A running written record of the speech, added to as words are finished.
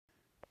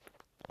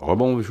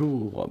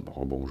Rebonjour,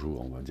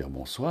 on va dire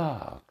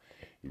bonsoir.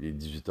 Il est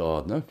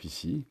 18h09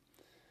 ici,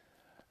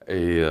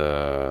 et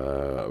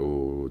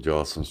au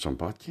Ascension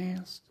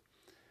Podcast.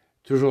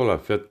 Toujours la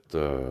fête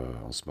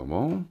en ce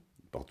moment,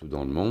 partout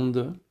dans le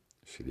monde,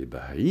 chez les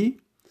Baha'is.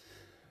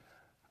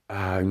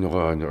 Une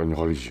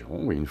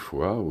religion, oui, une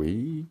foi,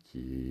 oui,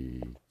 qui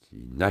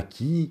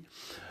naquit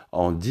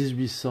en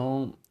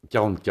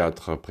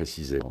 1844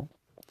 précisément,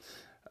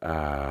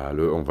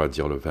 on va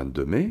dire le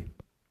 22 mai,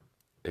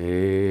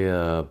 et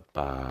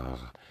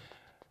par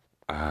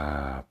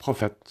un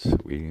prophète,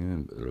 oui,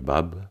 le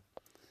Bab,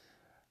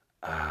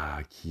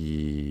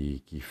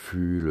 qui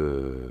fut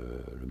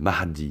le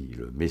Mahdi,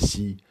 le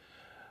Messie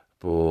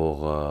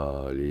pour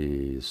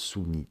les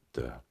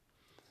sunnites.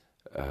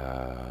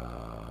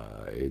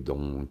 Et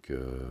donc,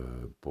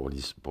 pour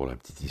la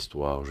petite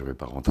histoire, je ne vais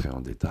pas rentrer en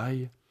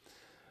détail.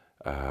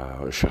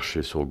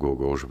 Cherchez sur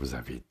Google, je vous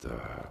invite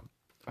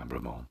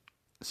humblement,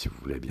 si vous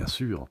voulez, bien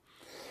sûr.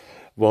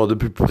 Voir de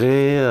plus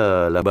près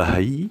la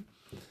Baha'i.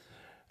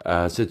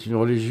 C'est une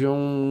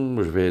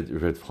religion, je vais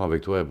être franc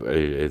avec toi,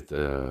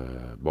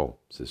 bon,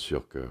 c'est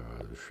sûr que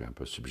je suis un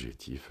peu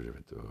subjectif, je vais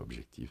être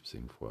objectif, c'est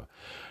une foi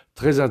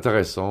très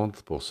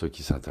intéressante pour ceux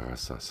qui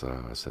s'intéressent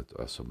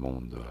à ce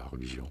monde de la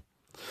religion,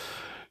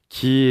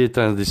 qui est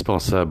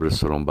indispensable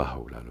selon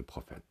Baha'u'llah, le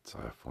prophète,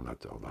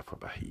 fondateur de la foi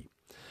Baha'i.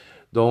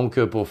 Donc,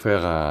 pour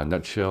faire un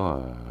nutshell,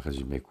 un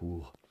résumé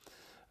court,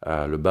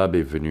 le Bab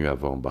est venu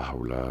avant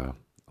Baha'u'llah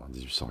en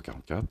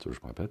 1844, je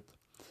me répète.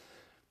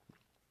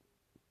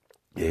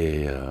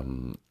 Et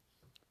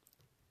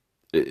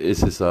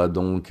c'est ça,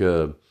 donc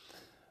il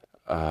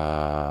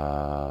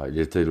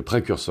était le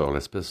précurseur,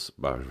 l'espèce,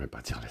 je ne vais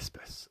pas dire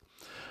l'espèce,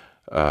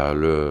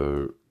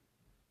 le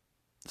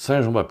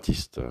Saint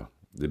Jean-Baptiste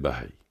des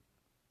Baha'is.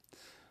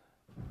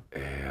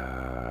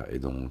 Et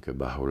donc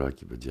Baha'u'llah,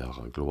 qui veut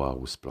dire gloire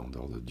ou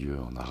splendeur de Dieu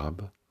en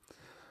arabe,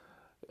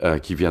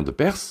 qui vient de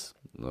Perse,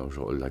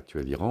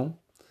 l'actuel Iran,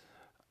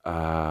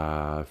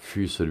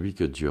 fut celui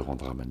que Dieu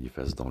rendra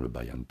manifeste dans le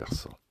Bayan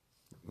persan,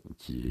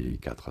 qui est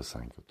 4 à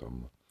 5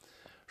 tomes.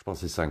 Je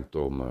pense que c'est 5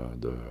 tomes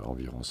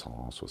d'environ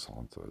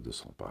 160,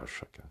 200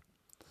 pages chacun.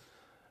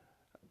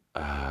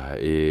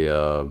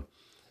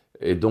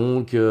 Et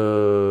donc,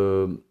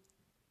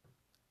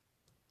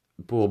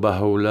 pour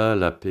Baha'u'llah,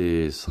 la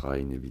paix sera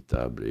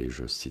inévitable. Et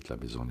je cite la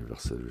Maison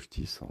universelle de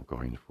justice.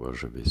 Encore une fois,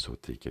 je vais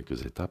sauter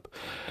quelques étapes.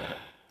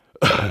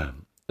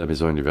 La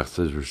Maison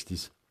universelle de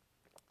justice,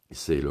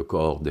 c'est le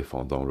corps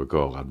défendant, le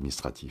corps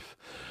administratif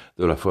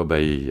de la foi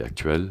Baha'i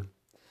actuelle.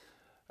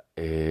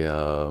 Et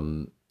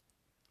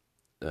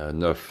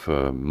 9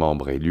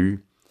 membres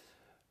élus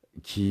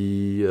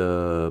qui,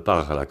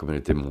 par la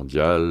communauté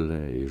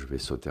mondiale, et je vais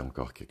sauter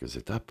encore quelques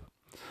étapes,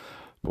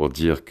 pour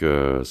dire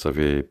que ça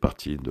fait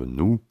partie de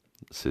nous,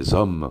 ces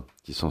hommes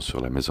qui sont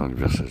sur la Maison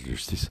universelle de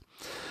justice,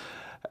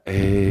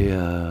 et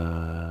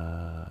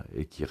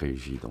qui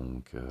régit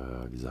donc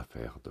les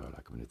affaires de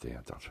la communauté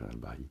internationale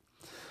Baha'i.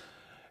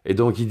 Et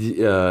donc, il dit,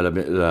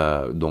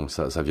 donc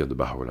ça vient de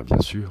Baha'u'llah,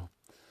 bien sûr.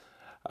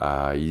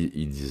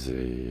 Ils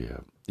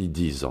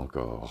disent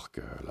encore que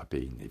la paix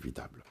est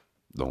inévitable.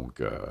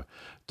 Donc,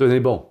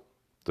 tenez bon,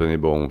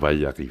 on va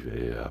y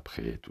arriver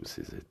après toutes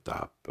ces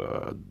étapes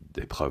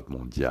d'épreuves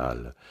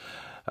mondiales.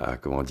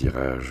 Comment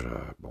dirais-je,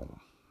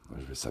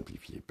 je vais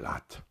simplifier,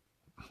 plate,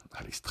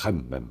 à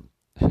l'extrême même.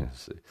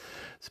 C'est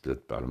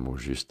peut-être pas le mot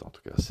juste, en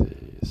tout cas,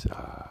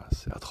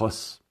 c'est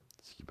atroce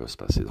ce qui peut se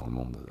passer dans le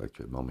monde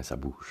actuellement, mais ça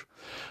bouge.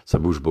 Ça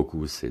bouge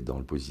beaucoup, c'est dans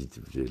le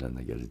positivité, la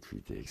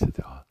négativité, etc.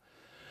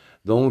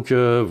 Donc,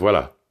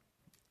 voilà.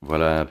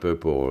 Voilà un peu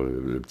pour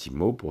le petit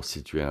mot, pour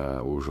situer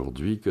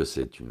aujourd'hui que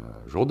c'est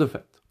un jour de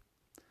fête.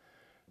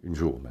 Une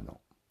jour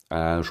maintenant.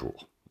 Un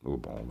jour. Ou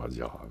bon, on va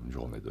dire une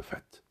journée de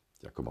fête.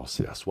 Qui a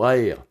commencé à soir,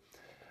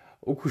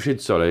 au coucher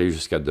du soleil,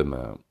 jusqu'à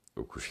demain,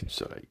 au coucher du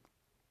soleil.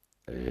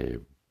 Et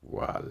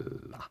voilà.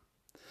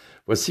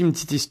 Voici une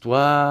petite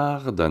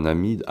histoire d'un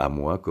ami à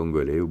moi,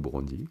 congolais au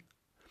Burundi,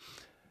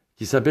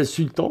 qui s'appelle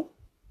Sultan,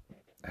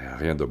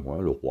 rien de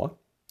moins, le roi,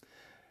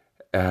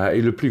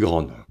 et le plus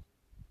grand nom.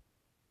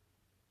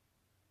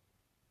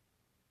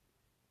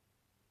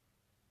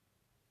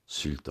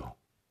 Sultan,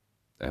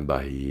 un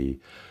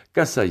Baha'i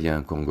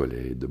kassaïen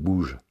congolais de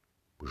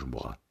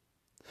Bujumbura,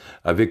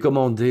 avait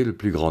commandé le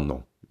plus grand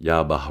nom,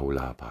 Ya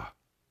Baha'u'llah,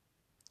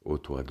 ô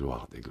toi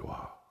gloire des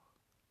gloires.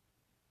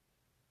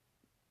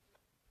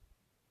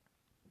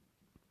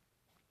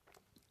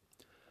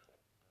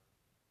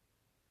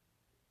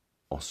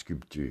 En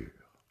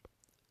sculpture,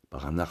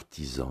 par un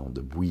artisan de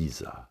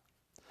Bwiza,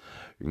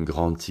 une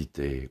grande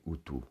cité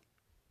Hutu.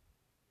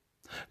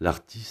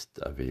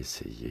 L'artiste avait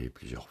essayé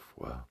plusieurs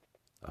fois,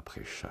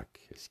 après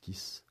chaque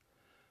esquisse.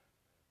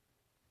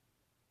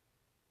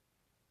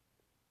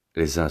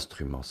 Les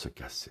instruments se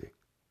cassaient.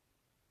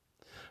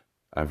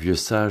 Un vieux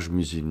sage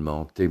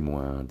musulman,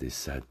 témoin des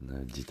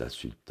scènes, dit à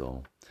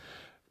Sultan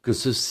que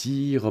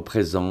ceci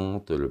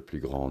représente le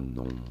plus grand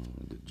nom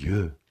de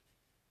Dieu.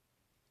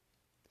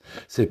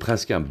 C'est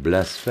presque un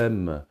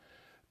blasphème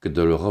que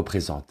de le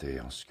représenter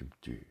en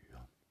sculpture.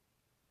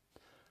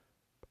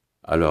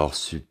 Alors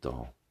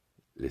Sultan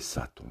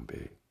laissa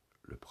tomber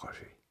le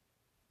projet.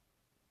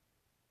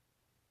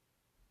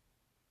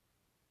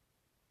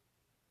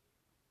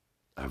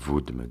 À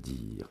vous de me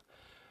dire,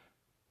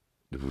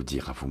 de vous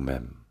dire à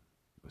vous-même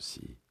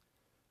aussi,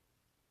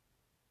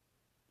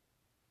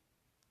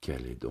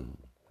 quelle est donc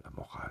la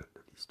morale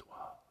de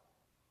l'histoire.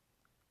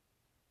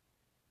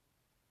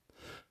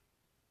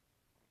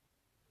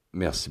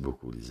 Merci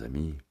beaucoup les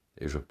amis,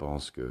 et je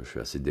pense que je suis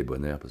assez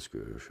débonnaire parce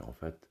que je suis en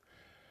fait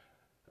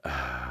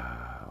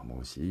moi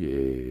aussi,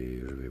 et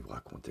je vais vous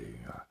raconter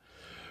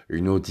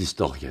une autre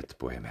historiette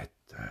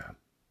poémette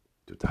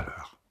tout à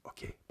l'heure.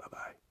 Ok, bye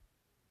bye.